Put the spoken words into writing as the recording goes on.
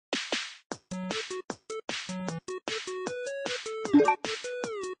Yo,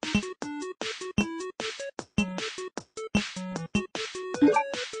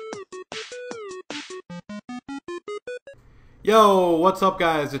 what's up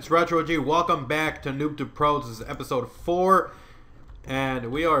guys? It's Retro G. Welcome back to Noob to Pro. This is episode 4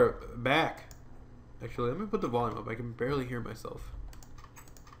 and we are back. Actually, let me put the volume up. I can barely hear myself.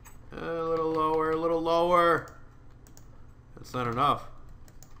 A little lower, a little lower. That's not enough.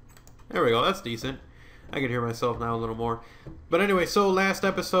 There we go. That's decent. I can hear myself now a little more. But anyway, so last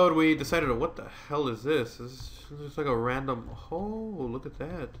episode we decided, what the hell is this? This is just like a random... Oh, look at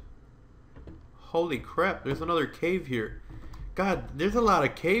that. Holy crap. There's another cave here. God, there's a lot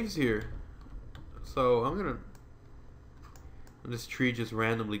of caves here. So I'm gonna... This tree just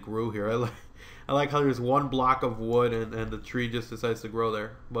randomly grew here. I like how there's one block of wood and the tree just decides to grow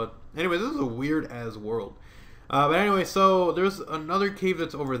there. But anyway, this is a weird as world. But anyway, so there's another cave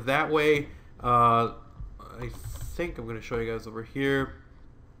that's over that way. I think I'm gonna show you guys over here.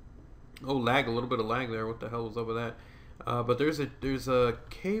 Oh, lag, a little bit of lag there. What the hell was up with that? But there's a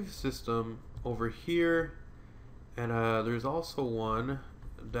cave system over here. And there's also one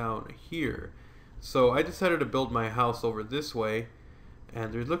down here. So I decided to build my house over this way,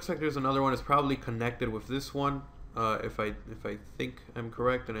 and there looks like there's another one. It's probably connected with this one, if I think I'm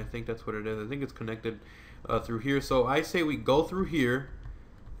correct, and I think that's what it is. I think it's connected through here. So I say we go through here,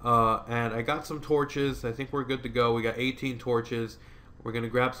 and I got some torches. I think we're good to go. We got 18 torches. We're gonna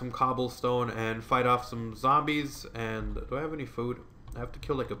grab some cobblestone and fight off some zombies. And do I have any food? I have to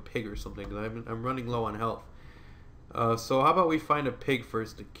kill like a pig or something because I'm running low on health. So how about we find a pig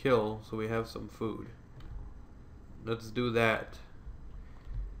first to kill so we have some food. Let's do that.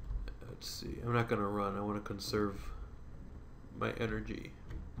 Let's see. I'm not gonna run. I want to conserve my energy.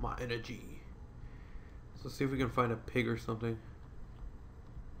 So let's see if we can find a pig or something.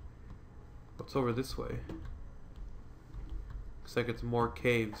 What's over this way? Looks like it's more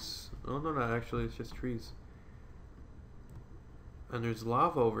caves. Oh no, not actually. It's just trees. And there's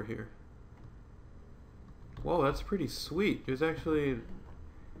lava over here. Whoa, that's pretty sweet. There's actually...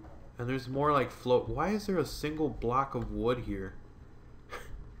 And there's more like float... Why is there a single block of wood here?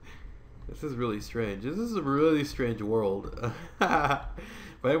 This is really strange. This is a really strange world. But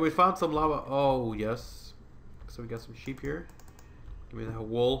we found some lava. Oh, yes. So we got some sheep here. Give me that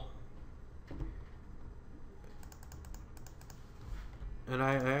wool. And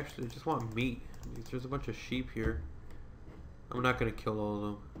I actually just want meat. There's a bunch of sheep here. I'm not going to kill all of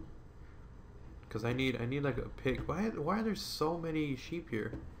them. Because I need like a pig. Why are there so many sheep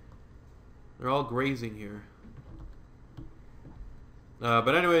here? They're all grazing here.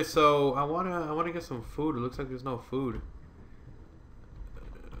 But anyway, so I wanna get some food. It looks like there's no food.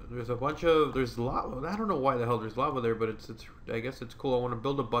 There's a bunch of lava. I don't know why the hell there's lava there, but it's I guess it's cool. I want to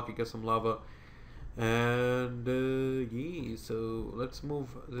build a bucket, get some lava, and yeah. So let's move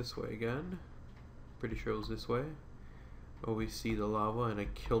this way again. Pretty sure it was this way. Oh, we see the lava, and I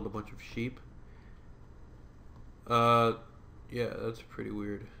killed a bunch of sheep. Yeah, that's pretty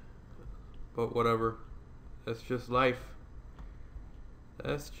weird. But whatever. That's just life.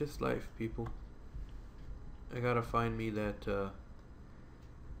 That's just life, people. I gotta find me that, I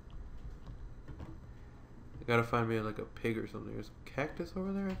gotta find me like a pig or something. There's a cactus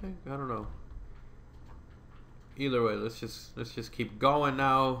over there, I think? I don't know. Either way, let's just keep going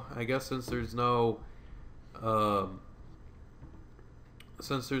now. I guess since there's no,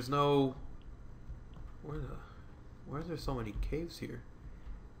 why are there so many caves here?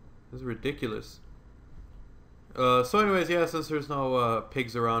 This is ridiculous. So anyways, yeah, since there's no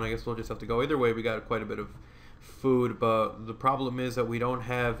pigs around, I guess we'll just have to go. Either way, we got quite a bit of food, but the problem is that we don't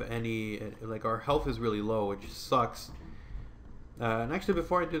have any, like, our health is really low, which sucks. And actually,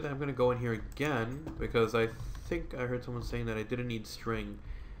 before I do that, I'm going to go in here again, because I think I heard someone saying that I didn't need string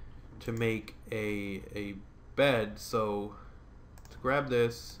to make a bed, so let's grab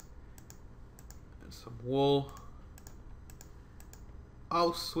this, and some wool.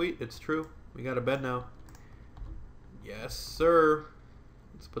 Oh, sweet, it's true. We got a bed now. Yes, sir.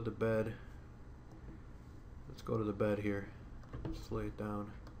 Let's put the bed. Let's go to the bed here. Just lay it down.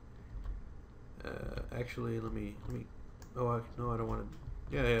 Actually, let me. Oh, no, I don't want to.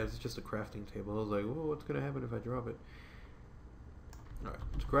 Yeah, it's just a crafting table. I was like, whoa, what's gonna happen if I drop it? All right,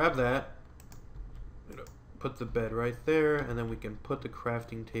 let's grab that. Put the bed right there, and then we can put the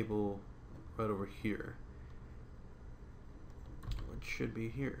crafting table right over here. Which should be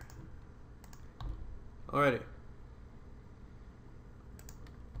here. Alrighty.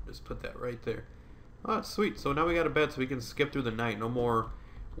 Just put that right there. Oh, that's sweet. So now we got a bed so we can skip through the night. No more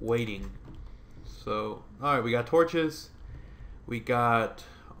waiting. So, alright, we got torches. We got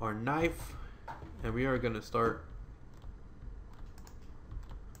our knife. And we are going to start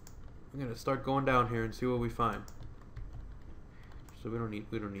I'm gonna start going down here and see what we find. So we don't need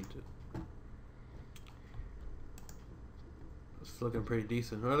to. It's looking pretty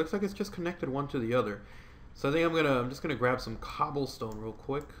decent. Oh, it looks like it's just connected one to the other. So I think I'm just gonna grab some cobblestone real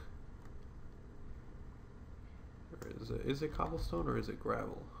quick. Or is it cobblestone or is it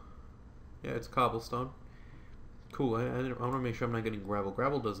gravel? Yeah, it's cobblestone. Cool. I want to make sure I'm not getting gravel.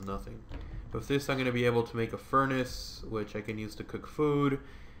 Gravel does nothing. With this, I'm gonna be able to make a furnace, which I can use to cook food.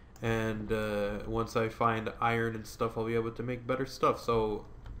 And once I find iron and stuff, I'll be able to make better stuff. So,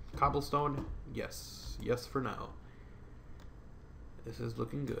 cobblestone, yes. Yes for now. This is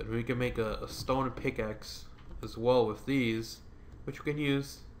looking good. We can make a stone pickaxe as well with these, which we can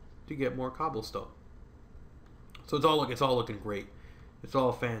use to get more cobblestone. So it's all looking great. It's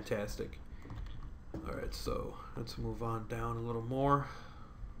all fantastic. Alright, so let's move on down a little more.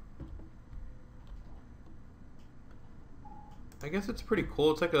 I guess it's pretty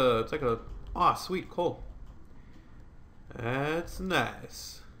cool. It's like a ah, sweet coal. That's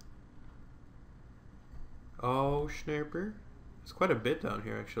nice. Oh, Schnapper. It's quite a bit down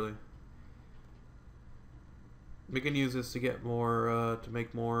here, actually. We can use this to get more, to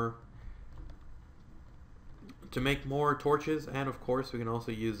make more torches, and of course we can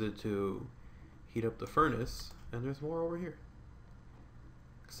also use it to heat up the furnace. And there's more over here.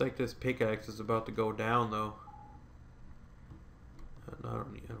 Looks like this pickaxe is about to go down, though. I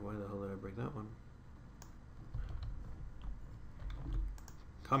don't need. Why the hell did I break that one?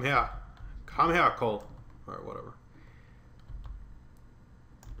 Come here. Come here, Cole. Alright, whatever.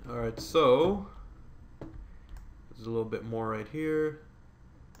 Alright, so there's a little bit more right here.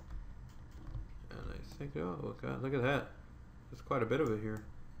 And I think, oh god, look at that. There's quite a bit of it here.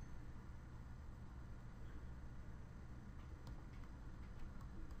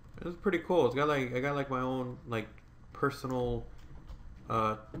 It's pretty cool. It's got like, I got like my own like personal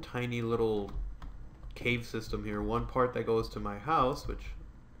tiny little cave system here. One part that goes to my house, which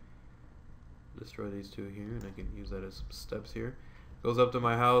destroy these two here, and I can use that as some steps here. Goes up to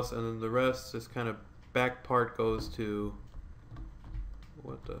my house, and then the rest, this kind of back part goes to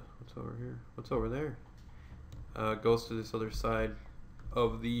what's over here? What's over there? Goes to this other side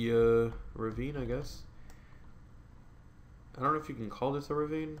of the ravine, I guess. I don't know if you can call this a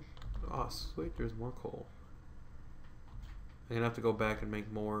ravine. Oh, sweet, there's more coal. I'm gonna have to go back and make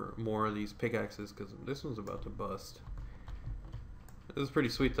more of these pickaxes because this one's about to bust. This is pretty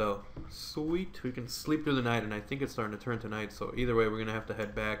sweet though. Sweet. We can sleep through the night, and I think it's starting to turn to night, so either way we're gonna have to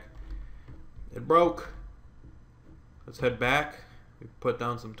head back. It broke. Let's head back. We put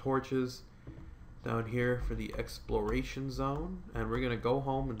down some torches down here for the exploration zone, and we're gonna go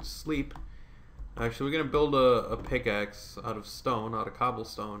home and sleep. Actually, we're gonna build a pickaxe out of stone, out of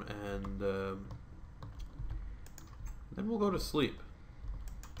cobblestone, and then we'll go to sleep.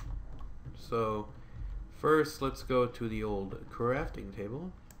 So first, let's go to the old crafting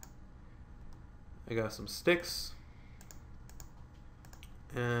table. I got some sticks,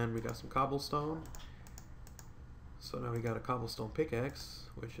 and we got some cobblestone. So now we got a cobblestone pickaxe,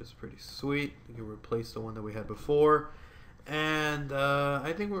 which is pretty sweet. We can replace the one that we had before, and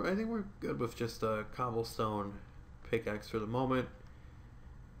I think we're good with just a cobblestone pickaxe for the moment.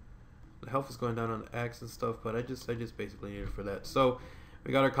 The health is going down on the axe and stuff, but I just basically need it for that. So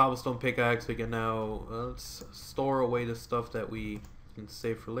we got our cobblestone pickaxe. We can now let's store away the stuff that we can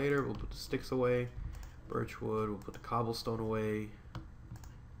save for later. We'll put the sticks away, birchwood. We'll put the cobblestone away.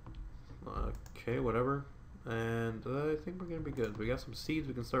 Okay, whatever. And I think we're gonna be good. We got some seeds.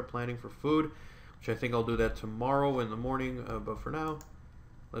 We can start planting for food, which I think I'll do that tomorrow in the morning. But for now,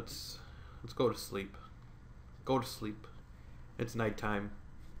 let's go to sleep. Go to sleep. It's nighttime.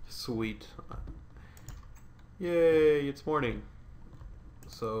 Sweet. Yay, it's morning.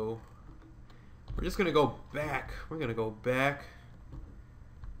 So we're just gonna go back. We're gonna go back.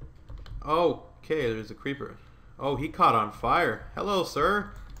 Okay, there's a creeper. Oh, he caught on fire. Hello,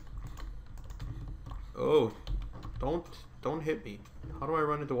 sir. Oh, don't hit me. How do I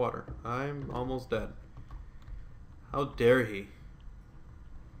run into water? I'm almost dead. How dare he?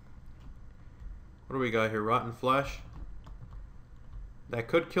 What do we got here? Rotten flesh? That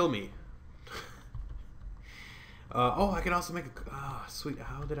could kill me. Oh, I can also make a... Ah, sweet.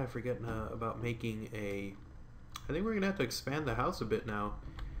 How did I forget about making a... I think we're going to have to expand the house a bit now.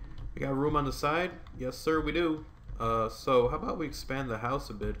 We got room on the side? Yes, sir, we do. So how about we expand the house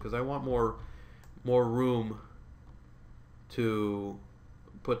a bit? Because I want more room to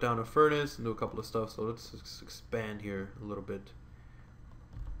put down a furnace and do a couple of stuff. So let's expand here a little bit.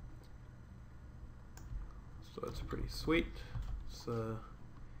 So that's pretty sweet.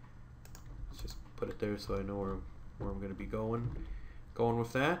 Let's just put it there so I know where I'm going to be going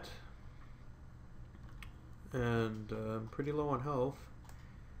with that. and I'm pretty low on health.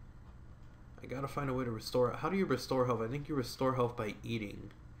 I gotta find a way to restore. How do you restore health? I think you restore health by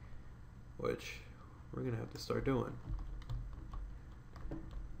eating, which we're gonna have to start doing.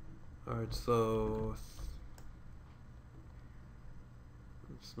 Alright, so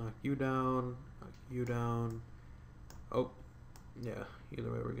let's knock you down, knock you down. Oh, yeah,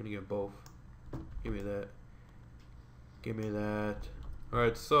 either way we're gonna get both. Give me that. Give me that.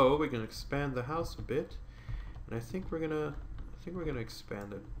 Alright, so we can expand the house a bit. And I think we're gonna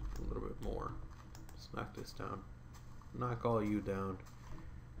expand it a little bit more. Let's knock this down. Knock all you down.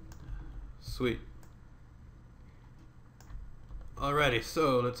 Sweet. Alrighty,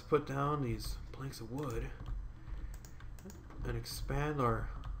 so let's put down these planks of wood and expand our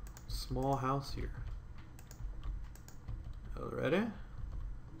small house here. Alrighty.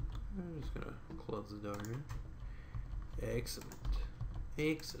 I'm just gonna close the door here. Excellent.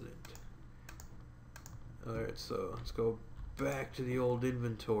 Excellent. Alright, so let's go back to the old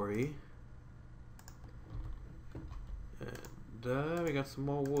inventory. And we got some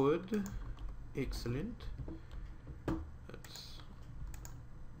more wood. Excellent. That's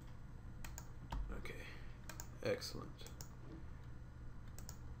okay. Excellent.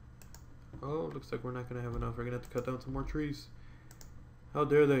 Oh, looks like we're not gonna have enough. We're gonna have to cut down some more trees. How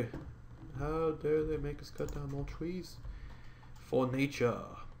dare they? How dare they make us cut down more trees? For nature.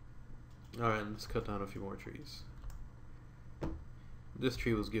 Alright, let's cut down a few more trees. This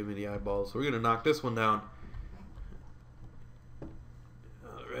tree was giving me the eyeballs, so we're gonna knock this one down.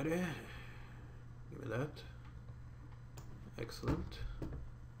 Alrighty. Give me that. Excellent.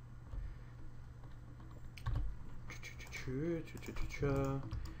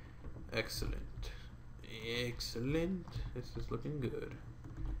 Excellent. Excellent. This is looking good.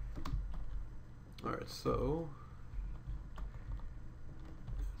 Alright, so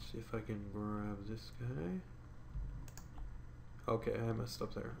let's see if I can grab this guy. Okay, I messed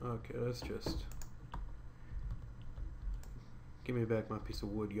up there. Okay, let's just give me back my piece of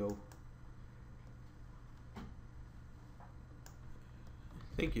wood, yo.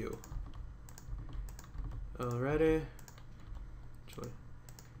 Thank you. Alrighty. Actually,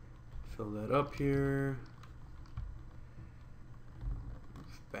 fill that up here.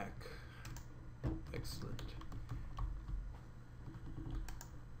 Back. Excellent.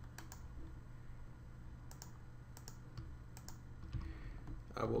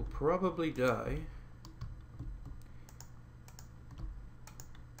 I will probably die.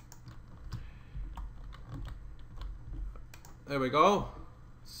 There we go.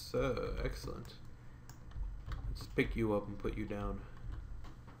 So excellent. Let's pick you up and put you down.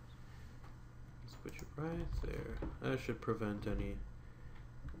 Let's put you right there. That should prevent any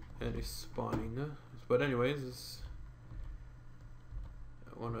spawning. But anyways,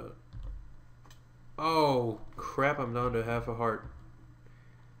 I wanna. Oh crap! I'm down to half a heart.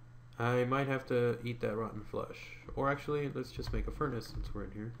 I might have to eat that rotten flesh. Or actually, let's just make a furnace since we're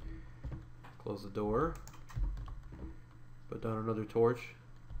in here. Close the door. Put down another torch.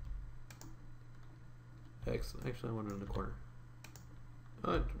 Excellent. Actually, I want it in the corner.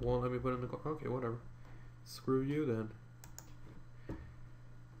 Oh, it won't let me put it in the corner. Okay, whatever. Screw you then.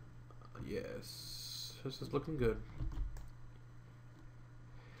 Yes. This is looking good.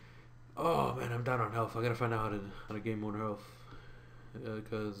 Oh man, I'm down on health. I gotta find out how to gain more health.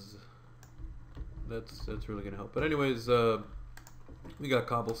 Because that's really gonna help. But anyways, we got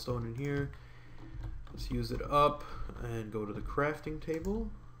cobblestone in here. Let's use it up and go to the crafting table.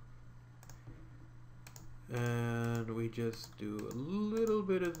 And we just do a little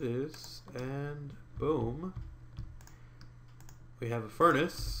bit of this and boom. We have a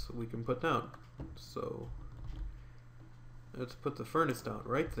furnace we can put down. So let's put the furnace down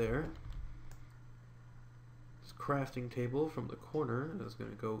right there. This crafting table from the corner is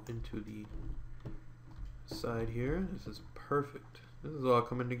going to go into the side here. This is perfect. This is all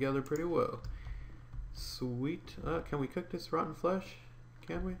coming together pretty well. Sweet. Can we cook this rotten flesh?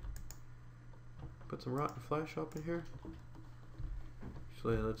 Can we? Put some rotten flesh up in here.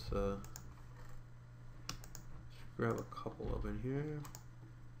 Actually, let's grab a couple up in here.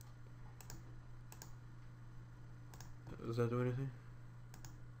 Does that do anything?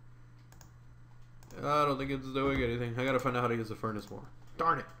 I don't think it's doing anything. I gotta find out how to use the furnace more.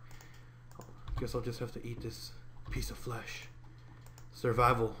 Darn it! Guess I'll just have to eat this piece of flesh.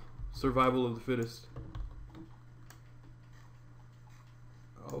 Survival. Survival of the fittest.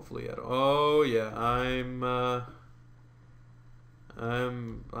 Hopefully I don't. Oh yeah,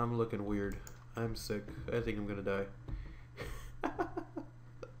 I'm looking weird. I'm sick. I think I'm gonna die.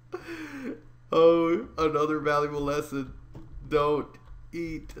 Oh, another valuable lesson. Don't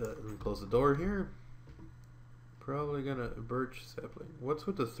eat. Let me close the door here. Probably gonna birch sapling. What's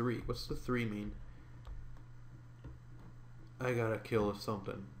with the 3? What's the 3 mean? I gotta kill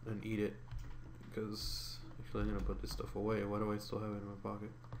something and eat it. Because actually I'm gonna put this stuff away. Why do I still have it in my pocket?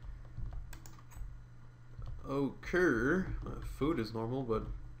 Okay. Food is normal, but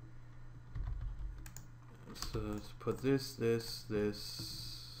let's put this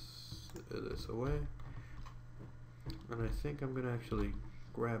away. And I think I'm gonna actually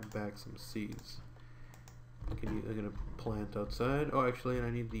grab back some seeds. I'm gonna plant outside. Oh, actually, I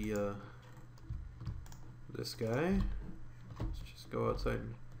need the this guy. Let's just go outside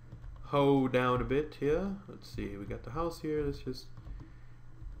and hoe down a bit here. Let's see. We got the house here. Let's just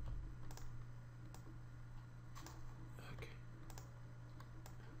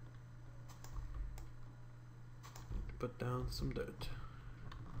put down some dirt.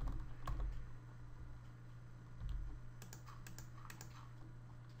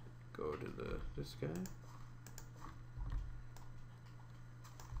 Go to this guy.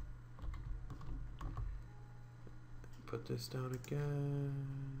 Put this down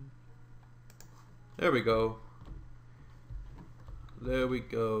again. There we go. There we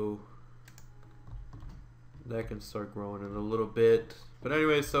go. That can start growing in a little bit. But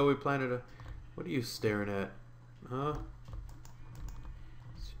anyway, so we planted a... What are you staring at? Huh?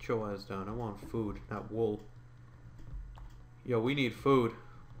 Sit your ass down. I want food, not wool. Yo, we need food.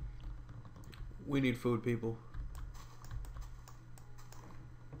 We need food, people.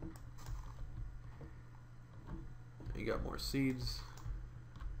 We got more seeds.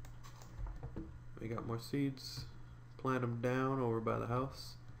 We got more seeds. Plant them down over by the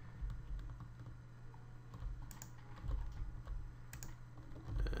house.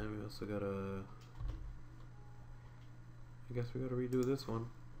 And we also gotta... I guess we gotta redo this one.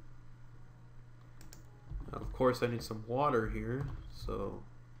 Of course I need some water here, so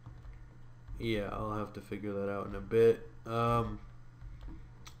yeah, I'll have to figure that out in a bit.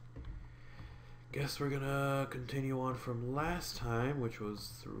 Guess we're gonna continue on from last time, which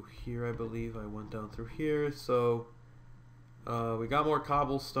was through here, I believe. I went down through here, so we got more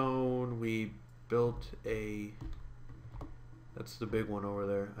cobblestone. We built a... That's the big one over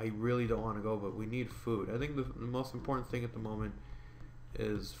there. I really don't want to go, but we need food. I think the most important thing at the moment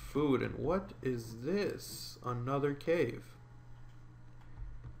is food. And what is this? Another cave.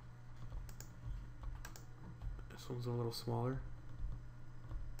 This one's a little smaller.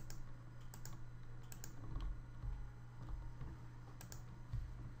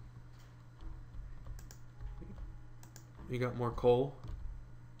 You got more coal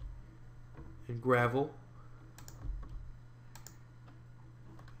and gravel.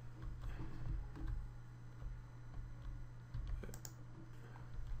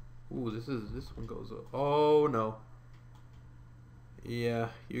 Ooh, this one goes up. Oh no. Yeah,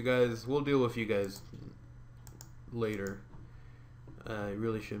 you guys, we'll deal with you guys later. I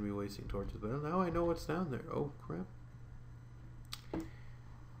really shouldn't be wasting torches, but now I know what's down there. Oh crap.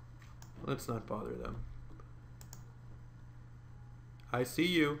 Let's not bother them. I see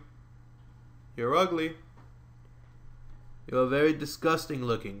you. You're ugly. You're very disgusting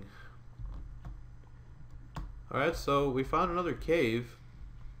looking. Alright, so we found another cave.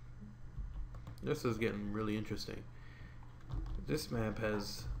 This is getting really interesting. This map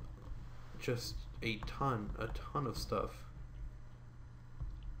has just a ton of stuff.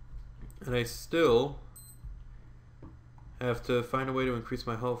 And I still have to find a way to increase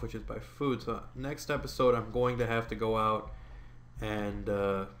my health, which is by food. So next episode I'm going to have to go out and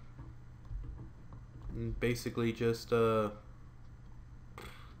basically just find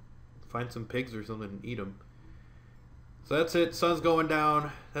some pigs or something and eat them. So that's it. Sun's going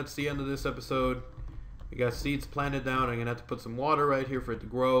down. That's the end of this episode. We got seeds planted down. I'm gonna have to put some water right here for it to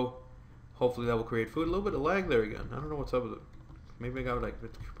grow. Hopefully that will create food. A little bit of lag there again. I don't know what's up with it. Maybe I got I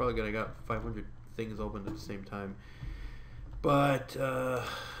got 500 things open at the same time. But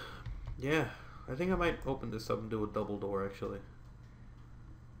yeah, I think I might open this up and do a double door actually.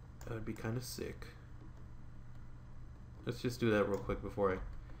 That would be kind of sick. Let's just do that real quick before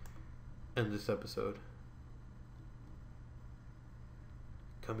I end this episode.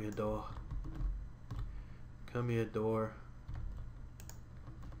 Come here, door. Come here, door.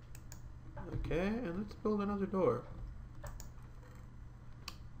 Okay, and let's build another door.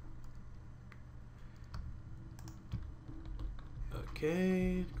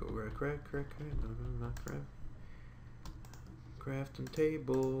 Okay, go craft. No, not craft. Crafting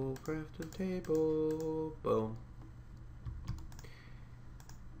table, boom.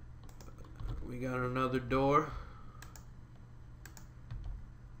 We got another door.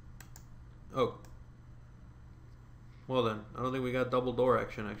 Oh. Well then, I don't think we got double door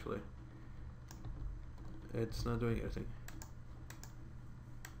action actually. It's not doing anything.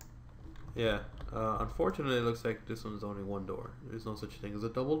 Yeah, unfortunately it looks like this one's only one door. There's no such thing as a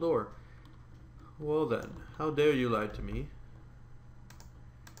double door. Well then, how dare you lie to me?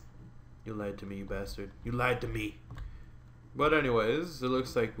 You lied to me, you bastard. You lied to me. But anyways, it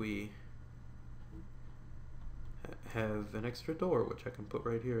looks like we have an extra door, which I can put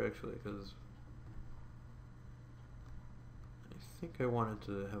right here actually, because I think I wanted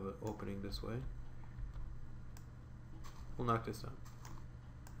to have an opening this way. We'll knock this down.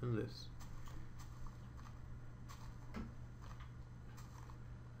 And this.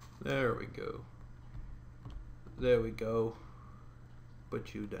 There we go. There we go.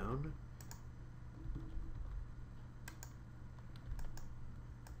 Put you down.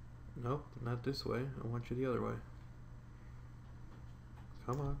 Nope, not this way. I want you the other way.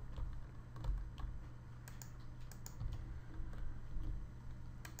 Come on.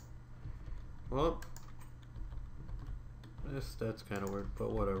 Well, that's kind of weird,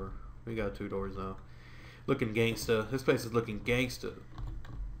 but whatever. We got 2 doors now. Looking gangsta. This place is looking gangsta.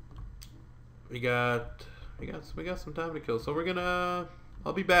 We got some time to kill, so we're gonna.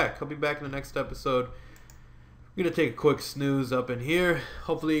 I'll be back. I'll be back in the next episode. We're gonna take a quick snooze up in here.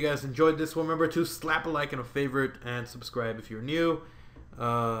 Hopefully you guys enjoyed this one. Remember to slap a like and a favorite and subscribe if you're new.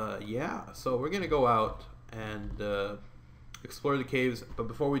 Yeah, so we're gonna go out and explore the caves, but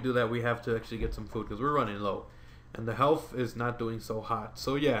before we do that we have to actually get some food because we're running low and the health is not doing so hot.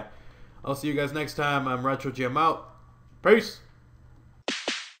 So yeah, I'll see you guys next time. I'm Retro G. I'm out. Peace.